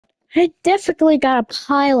I definitely got a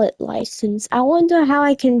pilot license. I wonder how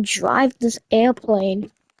I can drive this airplane.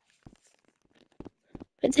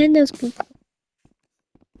 Pretend there's people.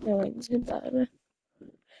 No, it's about it.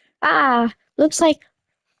 Ah, looks like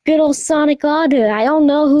good old Sonic Otter. I don't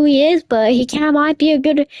know who he is, but he might be a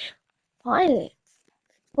good pilot.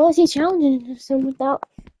 What is he challenging us without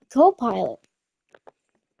co-pilot?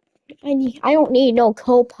 I don't need no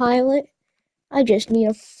co-pilot. I just need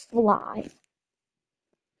a fly.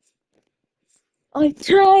 I'm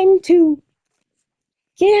trying to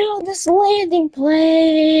get out of this landing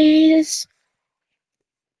place.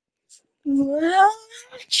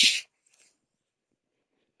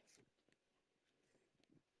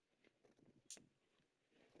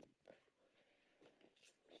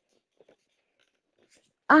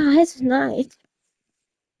 Ah, it's nice.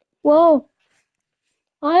 Whoa,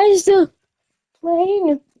 why is the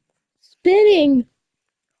plane spinning?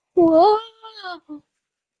 Whoa.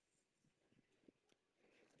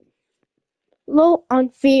 Low on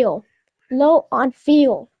fuel. Low on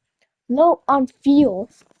fuel. Low on fuel.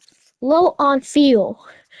 Low on fuel.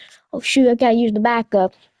 Oh shoot, I gotta use the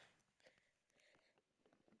backup.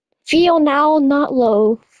 Fuel now, not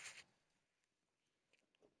low.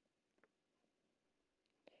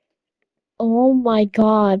 Oh my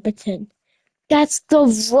god, pretend. That's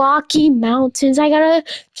the Rocky Mountains. I gotta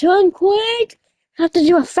turn quick. I have to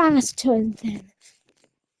do a fast turn then.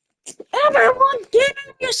 Everyone, get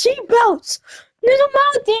in your seatbelts. There's a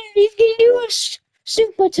mountain. You can do a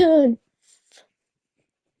super turn.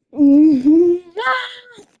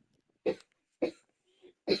 Ah!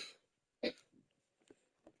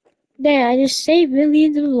 There, I just saved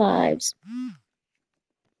millions of lives.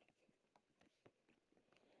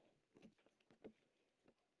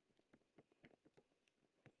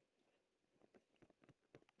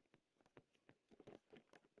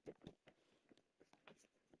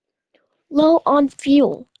 Low on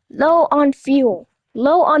fuel. Low on fuel.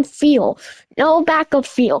 Low on fuel. No backup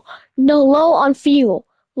fuel. No low on fuel.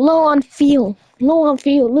 Low on fuel. Low on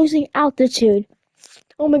fuel. Losing altitude.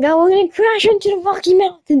 Oh my god, we're gonna crash into the Rocky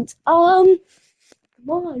Mountains. Come on.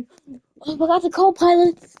 Oh, I forgot the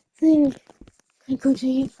co-pilot thing. Can I go to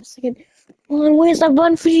you for a second? Come on, where's the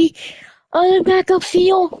button for the other backup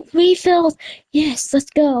fuel? Refill. Yes, let's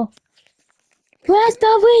go. Where's the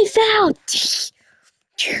refill?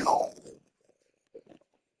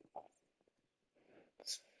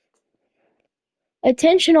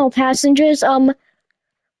 Attention all passengers,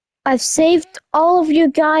 I've saved all of you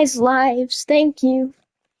guys' lives. Thank you.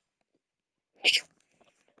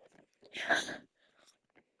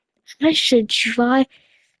 I should fly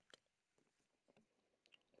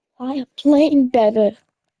a plane better.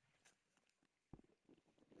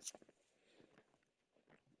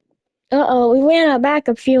 Uh-oh, we ran out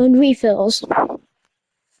backup fuel and refills. We're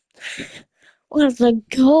gonna have to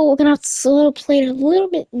go. We're gonna have to slow the plane a little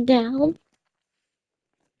bit down.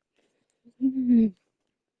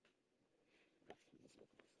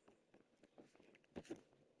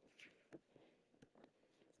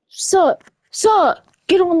 Sir,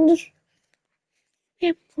 get on the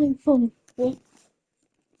airplane phone.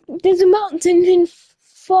 There's a mountain in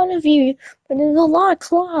front of you, but there's a lot of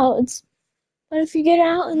clouds. But if you get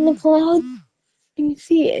out in the cloud, you can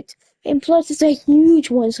see it. And plus, it's a huge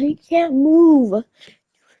one, so you can't move.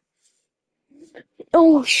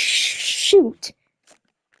 Oh, shoot.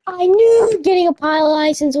 I knew getting a pilot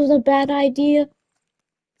license was a bad idea.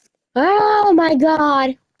 Oh my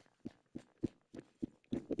god.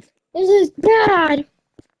 This is bad.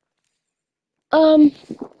 Everyone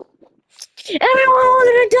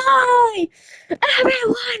gonna die.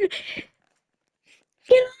 Everyone,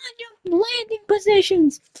 get on your landing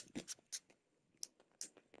positions.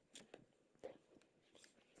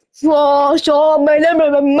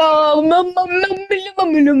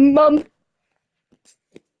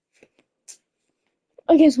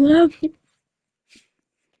 Okay, so now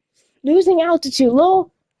losing altitude,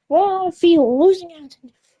 low fuel, losing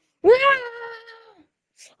altitude.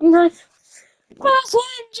 I'm not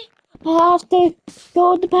passengers. I have to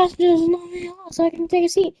go with the passengers and nobody else so I can take a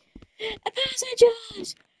seat. The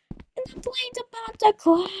passengers! And the plane's about to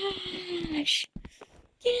crash!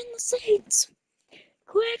 Get in the seats!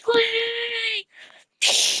 Quickly!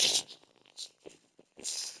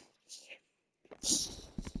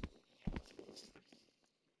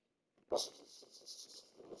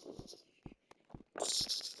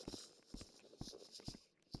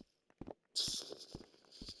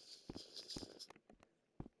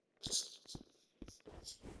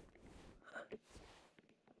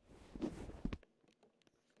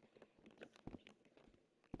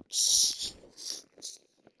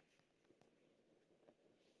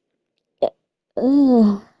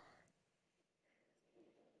 Ugh.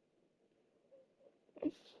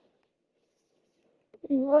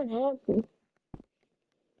 What happened?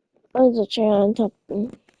 There's a chair on top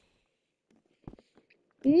of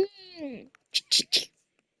me.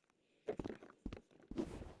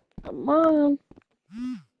 Come on.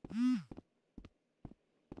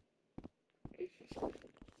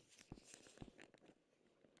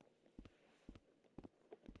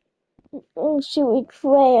 Oh, shit, we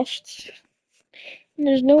crashed.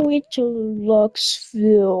 There's no way to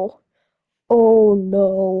Luxville. Oh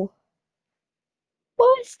no.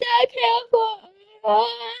 What's that happening? No.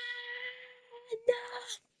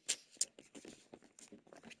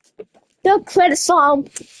 The credit song.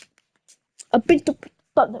 A bit of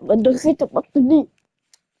the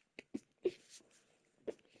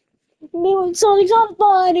me when Sonic's on the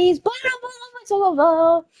bodies, but I'm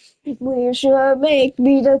over. We should make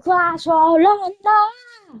me the class all on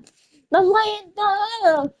the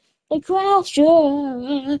land, the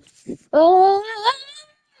crasher. Oh,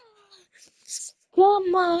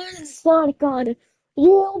 come on, Sonic on.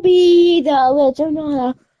 You'll be the legend.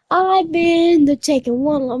 I've been the taken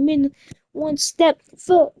one. I'm in one step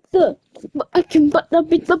further. But I can but the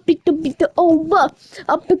bit over.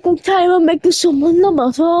 I pick up time and make someone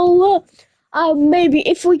love over. Maybe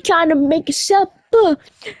if we kinda make a supper.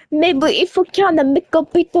 Maybe if we kinda make a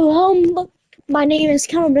bit of humble. My name is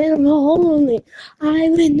Cameron Holy.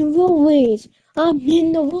 I'm in the rollies. I'm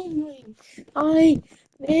in the rollies. I'm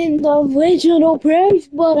in the original place,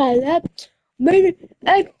 but I left. Maybe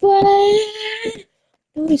I play.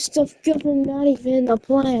 Doing stuff good from not even the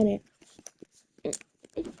planet.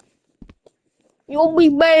 You'll be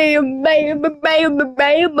bam, bam, bam, bam, bam,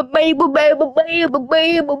 bam, bam, bam,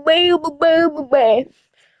 bam, bam, bam.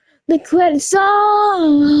 The credits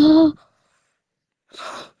are.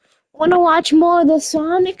 Wanna watch more of the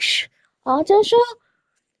Sonic Otter Show?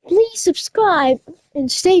 Please subscribe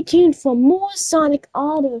and stay tuned for more Sonic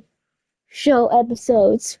Otter Show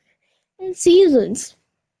episodes and seasons.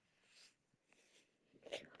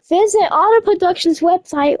 Visit Otter Productions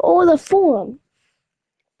website or the forum,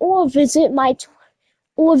 or visit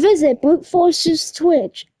Brute Force's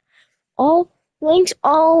Twitch. All links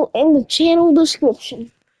all in the channel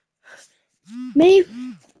description. Maybe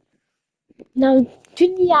now to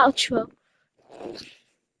the outro.